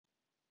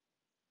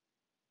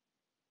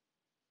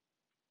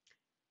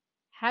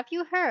Have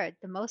you heard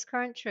the most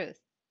current truth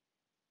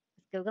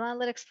with Google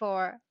Analytics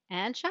 4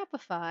 and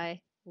Shopify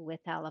with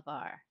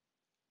Elevar?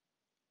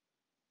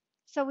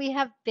 So we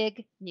have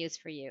big news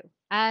for you.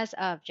 As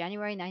of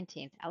January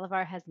 19th,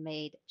 Elevar has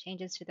made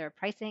changes to their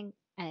pricing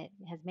and it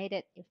has made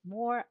it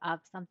more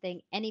of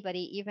something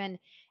anybody, even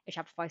a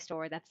Shopify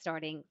store that's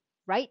starting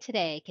right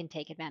today, can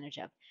take advantage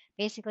of.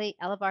 Basically,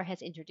 Elevar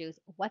has introduced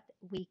what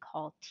we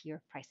call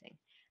tier pricing.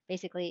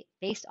 Basically,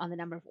 based on the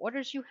number of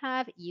orders you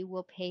have, you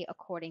will pay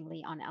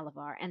accordingly on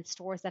Elevar. And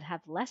stores that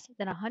have less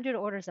than 100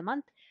 orders a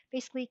month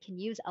basically can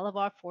use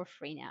Elevar for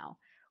free now.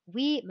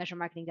 We,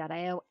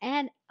 measuremarketing.io,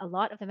 and a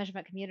lot of the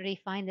measurement community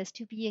find this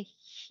to be a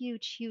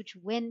huge, huge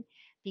win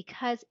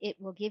because it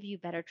will give you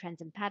better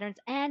trends and patterns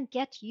and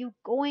get you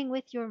going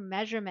with your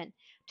measurement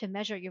to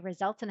measure your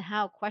results and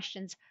how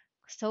questions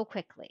so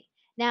quickly.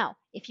 Now,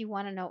 if you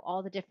want to know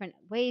all the different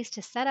ways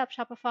to set up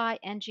Shopify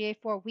and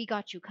GA4, we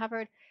got you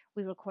covered.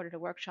 We recorded a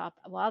workshop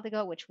a while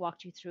ago which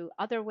walked you through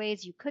other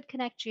ways you could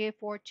connect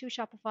GA4 to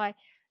Shopify.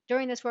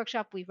 During this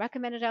workshop, we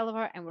recommended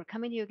Elevar, and we're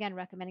coming to you again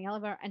recommending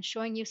Elevar and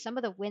showing you some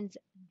of the wins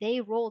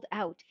they rolled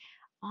out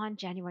on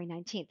January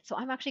 19th. So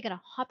I'm actually going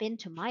to hop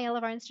into my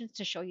Elevar instance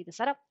to show you the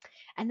setup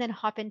and then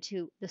hop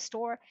into the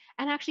store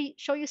and actually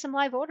show you some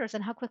live orders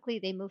and how quickly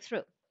they move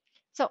through.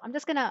 So I'm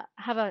just going to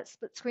have a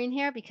split screen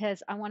here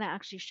because I want to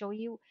actually show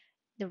you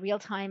the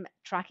real-time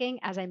tracking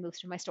as I move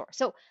through my store.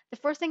 So the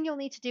first thing you'll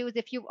need to do is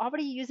if you're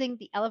already using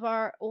the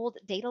Elevar old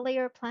data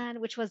layer plan,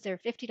 which was their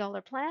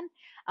 $50 plan,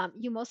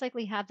 you most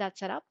likely have that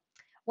set up.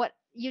 What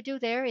you do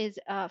there is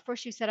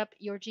first you set up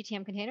your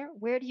GTM container.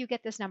 Where do you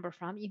get this number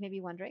from? You may be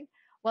wondering.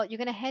 Well, you're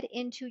going to head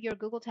into your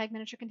Google Tag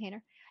Manager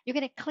container. You're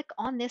going to click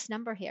on this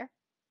number here.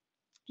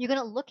 You're going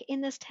to look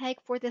in this tag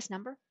for this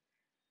number.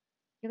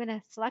 You're going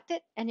to select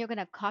it and you're going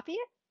to copy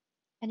it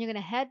and you're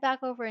going to head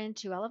back over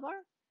into Elevar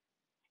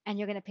and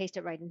you're going to paste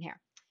it right in here.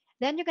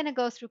 Then you're going to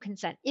go through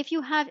consent. If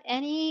you have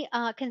any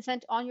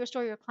consent on your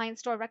store, your client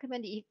store, I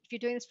recommend if you're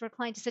doing this for a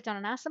client to sit down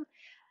and ask them,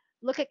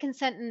 look at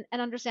consent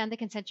and understand the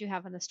consent you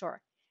have in the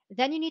store.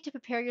 Then you need to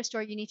prepare your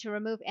store. You need to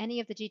remove any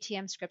of the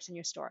GTM scripts in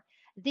your store.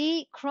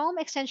 The Chrome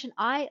extension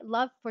I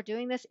love for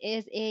doing this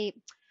is a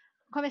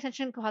Chrome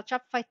extension called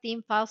Shopify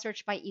Theme File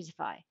Search by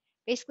Easify.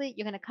 Basically,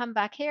 you're going to come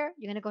back here.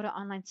 You're going to go to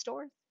Online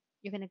Stores.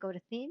 You're going to go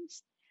to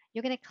Themes.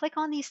 You're going to click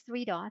on these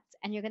three dots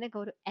and you're going to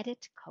go to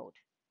Edit Code.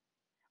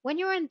 When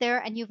you're in there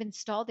and you've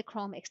installed the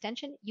Chrome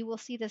extension, you will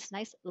see this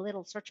nice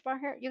little search bar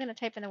here. You're going to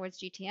type in the words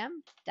GTM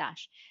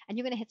dash, and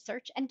you're going to hit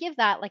search and give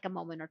that like a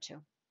moment or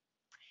two.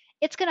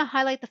 It's going to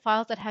highlight the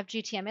files that have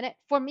GTM in it.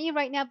 For me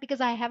right now,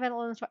 because I have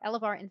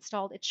Elevar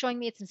installed, it's showing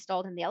me it's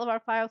installed in the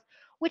Elevar files,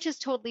 which is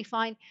totally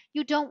fine.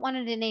 You don't want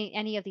it in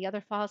any of the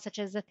other files, such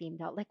as the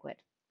theme.liquid.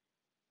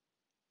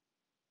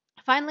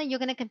 Finally, you're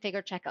going to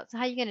configure checkout. So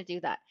how are you going to do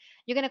that?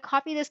 You're going to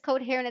copy this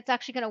code here, and it's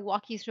actually going to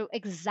walk you through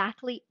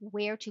exactly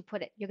where to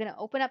put it. You're going to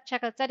open up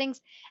checkout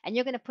settings, and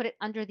you're going to put it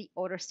under the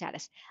order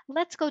status.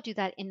 Let's go do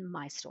that in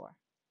my store.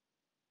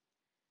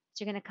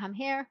 So you're going to come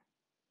here.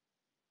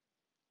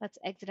 Let's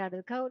exit out of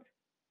the code,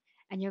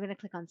 and you're going to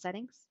click on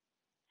settings.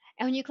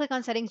 And when you click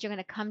on settings, you're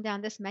going to come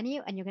down this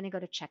menu, and you're going to go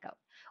to checkout.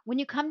 When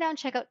you come down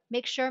checkout,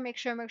 make sure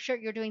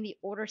you're doing the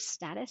order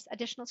status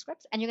additional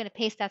scripts, and you're going to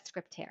paste that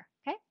script here.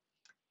 Okay.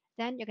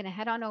 Then you're going to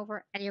head on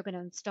over and you're going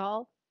to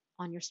install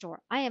on your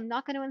store. I am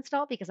not going to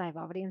install because I've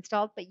already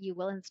installed, but you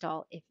will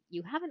install if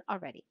you haven't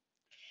already.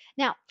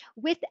 Now,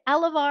 with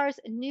Elevar's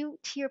new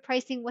tier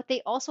pricing, what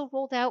they also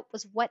rolled out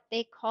was what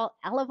they call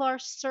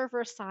Elevar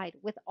Server Side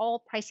with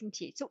all pricing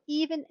tiers. So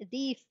even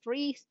the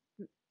free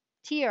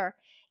tier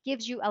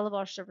gives you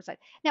Elevar Server Side.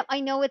 Now,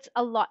 I know it's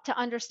a lot to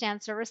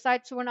understand server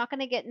side, so we're not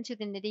going to get into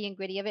the nitty and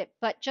gritty of it,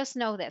 but just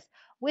know this.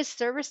 With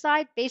server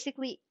side,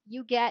 basically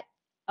you get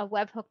a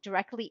webhook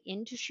directly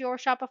into your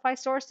Shopify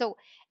store. So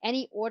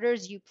any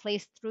orders you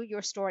place through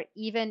your store,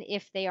 even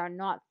if they are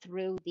not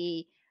through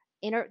the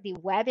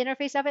web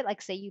interface of it,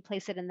 like say you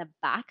place it in the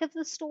back of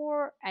the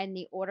store and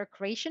the order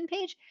creation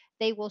page,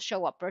 they will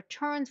show up.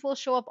 Returns will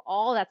show up.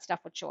 All that stuff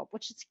would show up,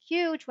 which is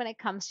huge when it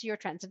comes to your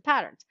trends and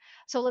patterns.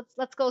 So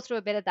let's go through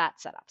a bit of that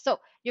setup. So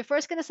you're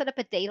first going to set up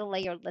a data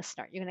layer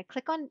listener. You're going to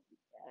click on,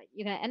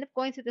 you're going to end up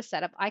going through the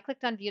setup. I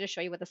clicked on view to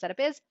show you what the setup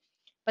is.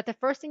 But the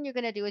first thing you're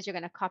going to do is you're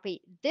going to copy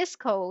this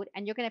code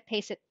and you're going to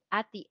paste it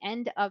at the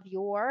end of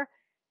your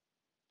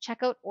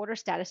checkout order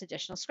status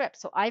additional script.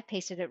 So I've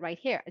pasted it right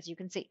here, as you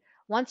can see.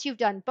 Once you've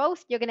done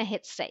both, you're going to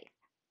hit save.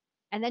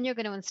 And then you're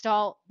going to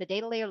install the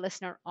data layer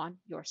listener on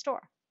your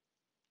store.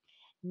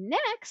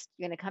 Next,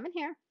 you're going to come in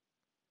here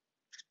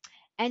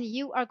and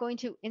you are going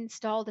to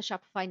install the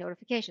Shopify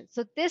notification.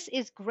 So this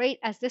is great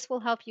as this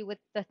will help you with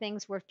the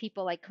things where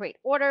people like create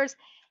orders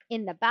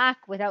in the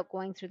back without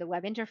going through the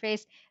web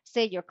interface.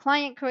 Say your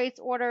client creates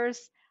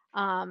orders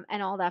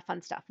and all that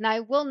fun stuff. Now I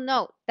will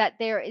note that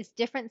there is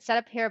different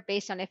setup here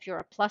based on if you're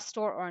a plus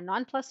store or a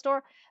non-plus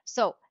store.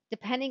 So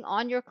depending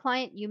on your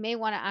client, you may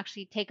want to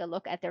actually take a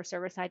look at their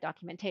server-side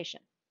documentation.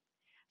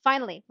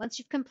 Finally, once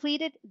you've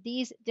completed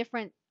these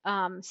different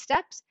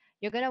steps,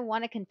 you're going to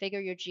want to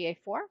configure your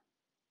GA4.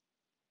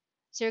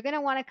 So you're going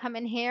to want to come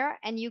in here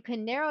and you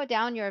can narrow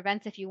down your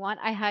events if you want.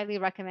 I highly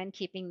recommend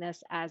keeping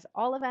this as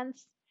all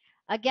events.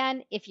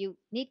 Again, if you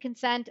need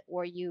consent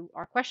or you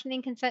are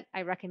questioning consent,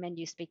 I recommend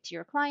you speak to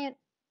your client.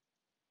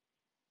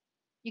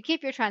 You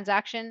keep your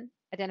transaction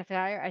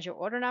identifier as your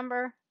order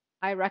number.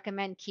 I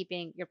recommend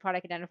keeping your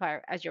product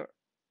identifier as your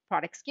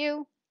product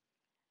SKU.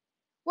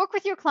 Work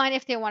with your client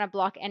if they want to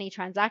block any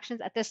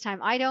transactions. At this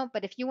time, I don't,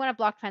 but if you want to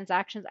block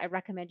transactions, I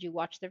recommend you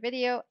watch the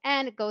video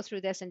and go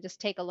through this and just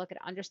take a look at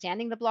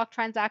understanding the block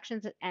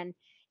transactions. And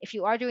if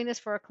you are doing this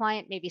for a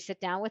client, maybe sit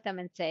down with them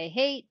and say,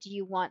 hey, do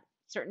you want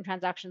certain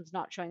transactions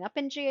not showing up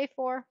in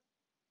GA4?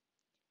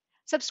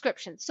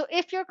 Subscriptions. So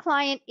if your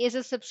client is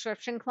a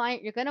subscription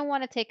client, you're going to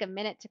want to take a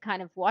minute to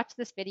kind of watch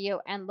this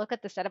video and look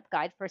at the setup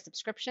guide for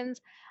subscriptions.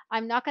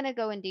 I'm not going to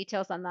go in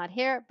details on that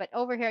here, but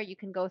over here you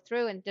can go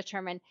through and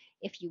determine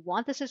if you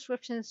want the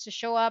subscriptions to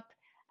show up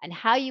and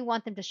how you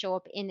want them to show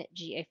up in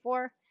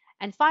GA4.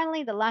 And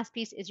finally, the last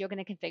piece is you're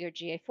going to configure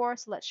GA4.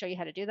 So let's show you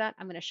how to do that.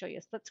 I'm going to show you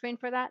a split screen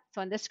for that.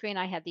 So on this screen,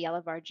 I have the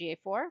Elevar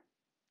GA4,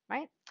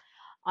 right?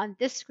 On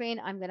this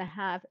screen, I'm going to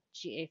have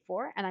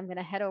GA4 and I'm going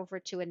to head over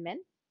to admin.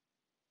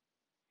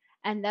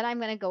 And then I'm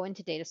going to go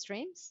into data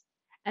streams.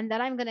 And then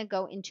I'm going to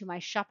go into my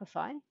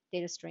Shopify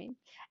data stream.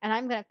 And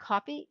I'm going to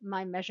copy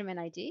my measurement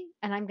ID.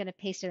 And I'm going to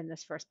paste it in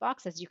this first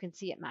box. As you can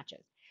see, it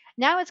matches.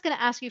 Now it's going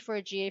to ask you for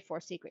a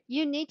GA4 secret.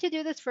 You need to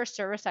do this for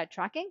server-side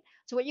tracking.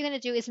 So what you're going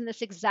to do is in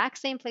this exact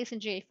same place in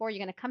GA4, you're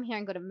going to come here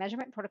and go to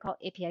Measurement Protocol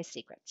API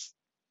Secrets.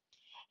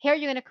 Here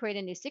you're going to create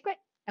a new secret.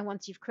 And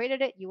once you've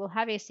created it, you will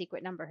have a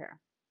secret number here.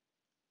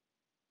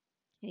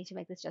 You need to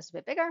make this just a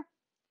bit bigger.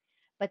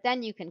 But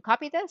then you can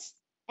copy this.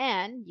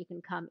 And you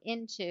can come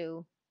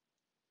into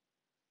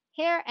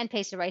here and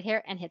paste it right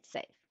here and hit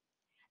save.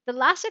 The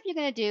last step you're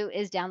going to do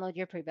is download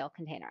your pre-built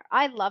container.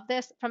 I love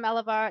this from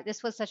Elevar.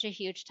 This was such a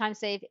huge time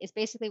save. It's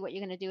basically what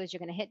you're going to do is you're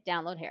going to hit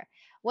download here.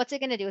 What's it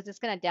going to do is it's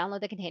going to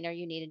download the container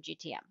you need in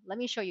GTM. Let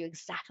me show you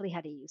exactly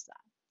how to use that.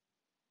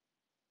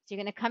 So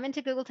you're going to come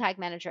into Google Tag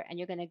Manager and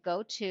you're going to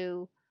go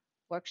to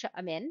Workshop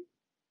Admin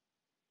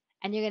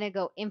and you're going to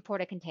go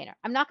import a container.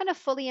 I'm not going to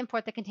fully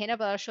import the container,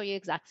 but I'll show you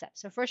exact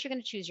steps. So first you're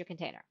going to choose your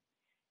container.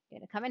 You're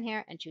going to come in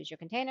here and choose your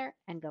container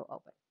and go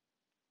open.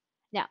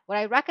 Now, what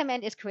I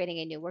recommend is creating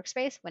a new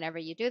workspace. Whenever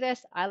you do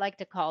this, I like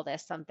to call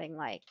this something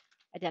like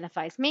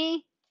identifies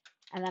me,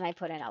 and then I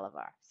put in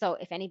Elevar. So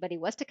if anybody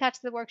was to catch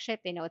the workspace,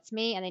 they know it's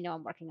me and they know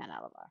I'm working on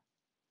Elevar.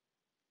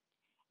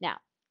 Now,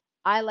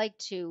 I like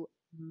to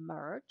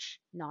merge,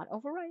 not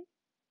overwrite.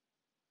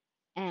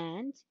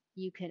 And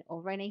you can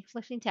overwrite any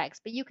conflicting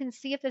tags, but you can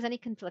see if there's any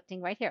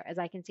conflicting right here. As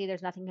I can see,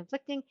 there's nothing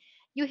conflicting.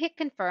 You hit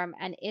confirm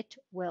and it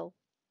will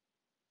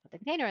put the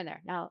container in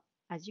there. Now,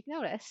 as you've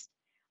noticed,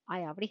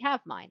 I already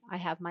have mine. I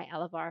have my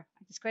Elevar.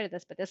 I just created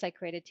this, but this I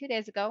created 2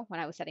 days ago when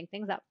I was setting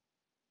things up.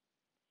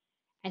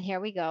 And here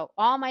we go.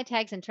 All my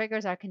tags and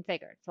triggers are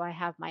configured. So I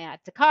have my add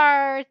to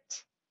cart.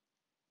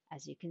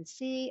 As you can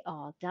see,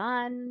 all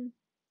done.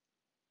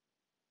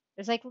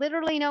 There's like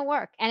literally no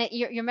work and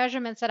your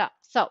measurement's set up.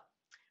 So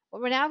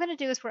what we're now going to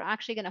do is we're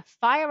actually going to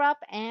fire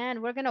up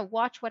and we're going to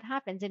watch what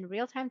happens in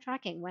real-time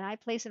tracking when I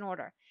place an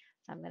order.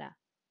 So I'm going to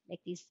make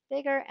these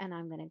bigger and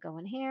I'm going to go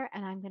in here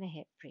and I'm going to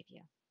hit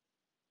preview.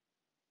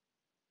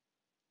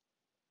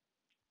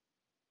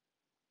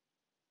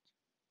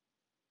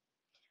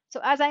 So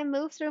as I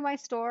move through my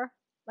store,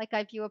 like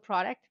I view a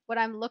product, what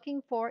I'm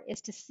looking for is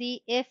to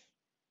see if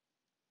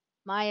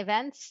my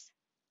events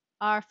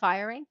are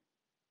firing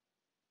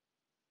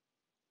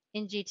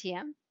in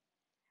GTM.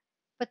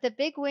 But the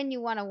big win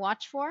you want to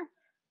watch for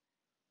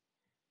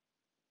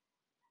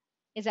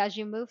is as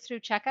you move through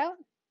checkout.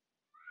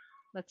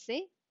 Let's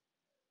see.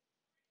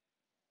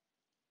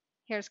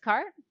 Here's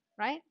cart,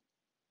 right?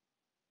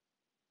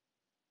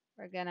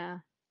 We're going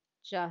to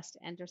just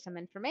enter some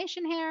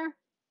information here.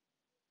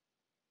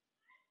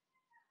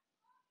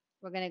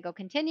 We're going to go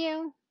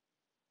continue.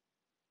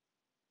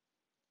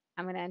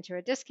 I'm going to enter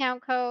a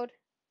discount code.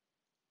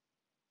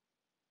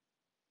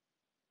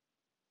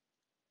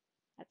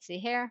 Let's see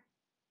here.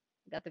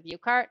 We got the view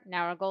cart.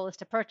 Now our goal is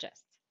to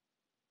purchase.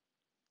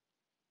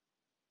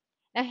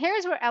 Now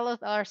here's where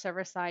Elevar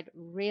Server Side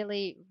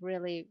really,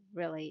 really,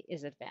 really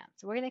is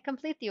advanced. So we're going to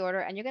complete the order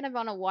and you're going to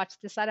want to watch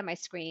this side of my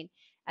screen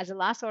as the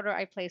last order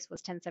I placed was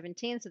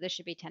 1017, so this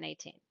should be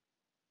 1018.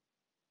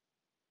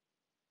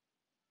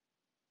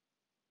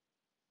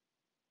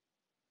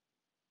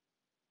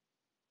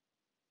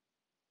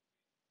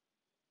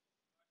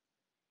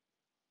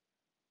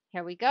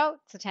 Here we go.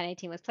 So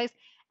 1018 was placed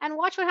and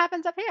watch what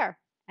happens up here.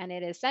 And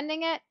it is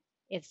sending it.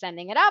 It's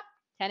sending it up.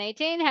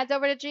 1018 heads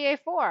over to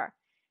GA4.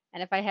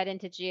 And if I head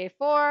into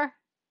GA4,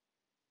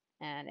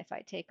 and if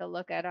I take a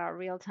look at our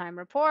real-time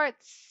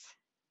reports,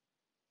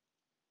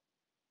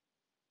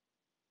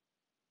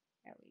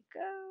 there we go.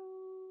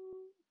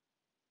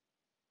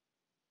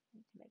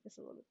 Need to make this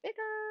a little bit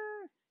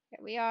bigger. Here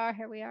we are,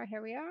 here we are,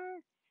 here we are.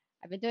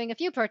 I've been doing a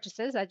few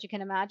purchases, as you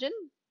can imagine.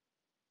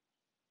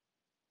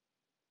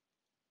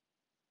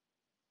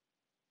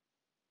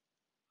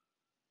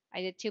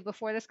 I did 2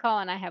 before this call,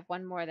 and I have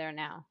 1 more there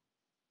now.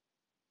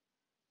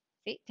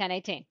 See,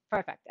 1018.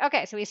 Perfect.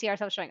 Okay, so we see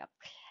ourselves showing up.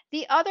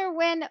 The other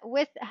win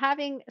with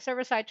having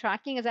server-side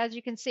tracking is, as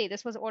you can see,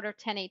 this was order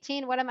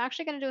 1018. What I'm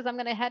actually going to do is I'm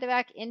going to head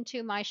back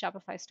into my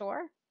Shopify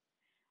store,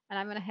 and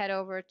I'm going to head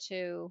over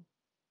to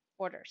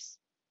orders.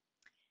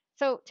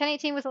 So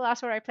 1018 was the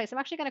last order I placed. I'm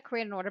actually going to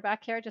create an order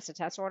back here, just a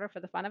test order for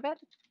the fun of it,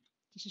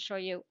 just to show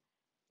you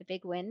the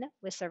big win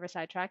with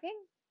server-side tracking.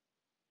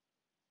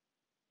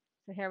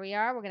 So here we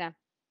are. We're going to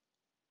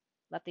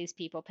let these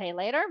people pay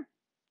later.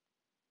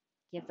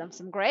 Give them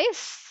some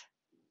grace.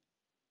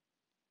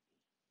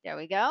 There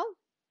we go.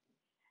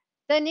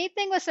 The neat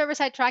thing with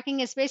server-side tracking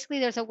is basically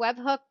there's a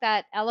webhook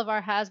that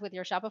Elevar has with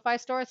your Shopify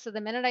store. So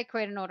the minute I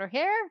create an order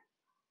here,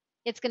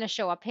 it's going to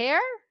show up here.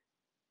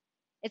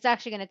 It's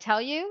actually going to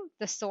tell you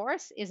the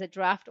source is a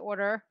draft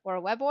order or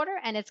a web order,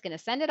 and it's going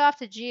to send it off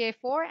to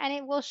GA4, and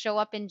it will show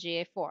up in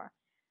GA4.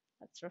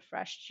 Let's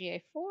refresh GA4.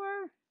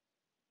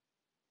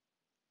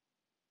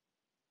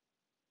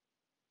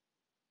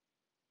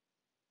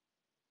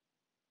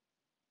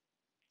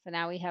 So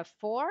now we have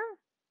 4.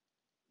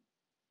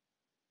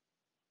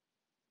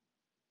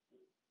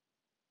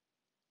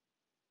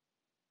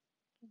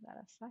 Give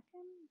that a second.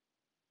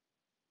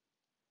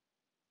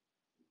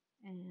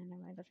 And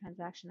I write the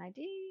transaction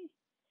ID.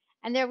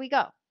 And there we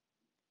go.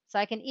 So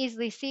I can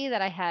easily see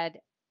that I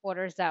had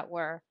orders that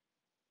were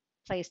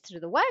placed through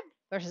the web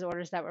versus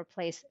orders that were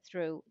placed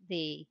through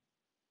the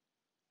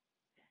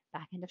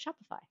back end of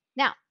Shopify.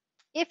 Now,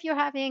 if you're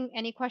having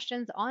any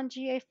questions on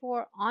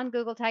GA4, on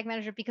Google Tag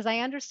Manager, because I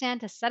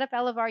understand to set up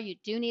Elevar, you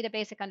do need a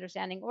basic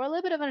understanding or a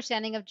little bit of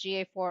understanding of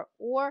GA4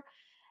 or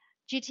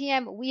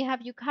GTM, we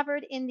have you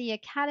covered in the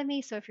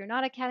Academy. So if you're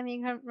not Academy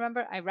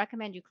member, I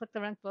recommend you click the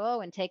link below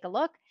and take a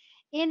look.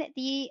 In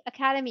the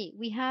Academy,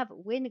 we have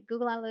Win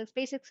Google Analytics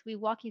Basics. We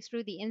walk you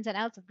through the ins and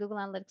outs of Google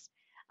Analytics.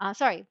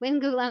 Win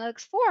Google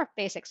Analytics 4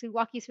 Basics. We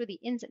walk you through the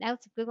ins and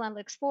outs of Google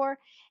Analytics 4,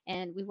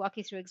 and we walk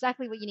you through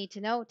exactly what you need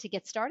to know to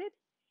get started.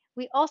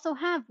 We also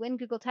have Win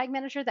Google Tag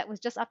Manager that was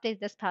just updated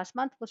this past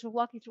month, which will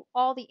walk you through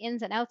all the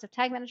ins and outs of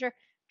Tag Manager.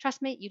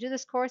 Trust me, you do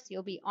this course,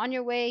 you'll be on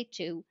your way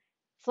to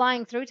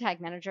flying through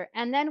Tag Manager.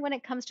 And then when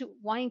it comes to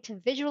wanting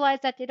to visualize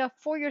that data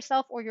for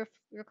yourself or your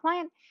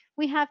client,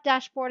 we have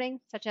dashboarding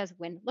such as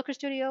Win Looker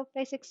Studio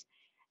Basics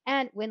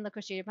and Win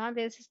Looker Studio Beyond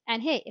Basics.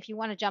 And hey, if you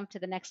want to jump to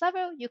the next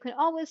level, you can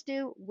always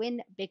do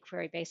Win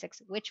BigQuery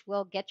Basics, which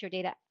will get your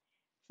data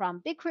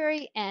from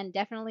BigQuery and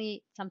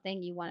definitely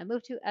something you want to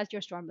move to as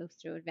your store moves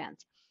through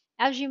Advanced.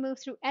 As you move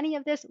through any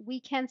of this,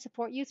 we can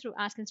support you through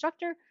Ask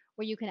Instructor,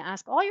 where you can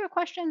ask all your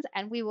questions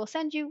and we will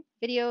send you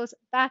videos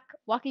back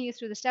walking you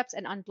through the steps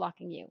and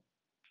unblocking you.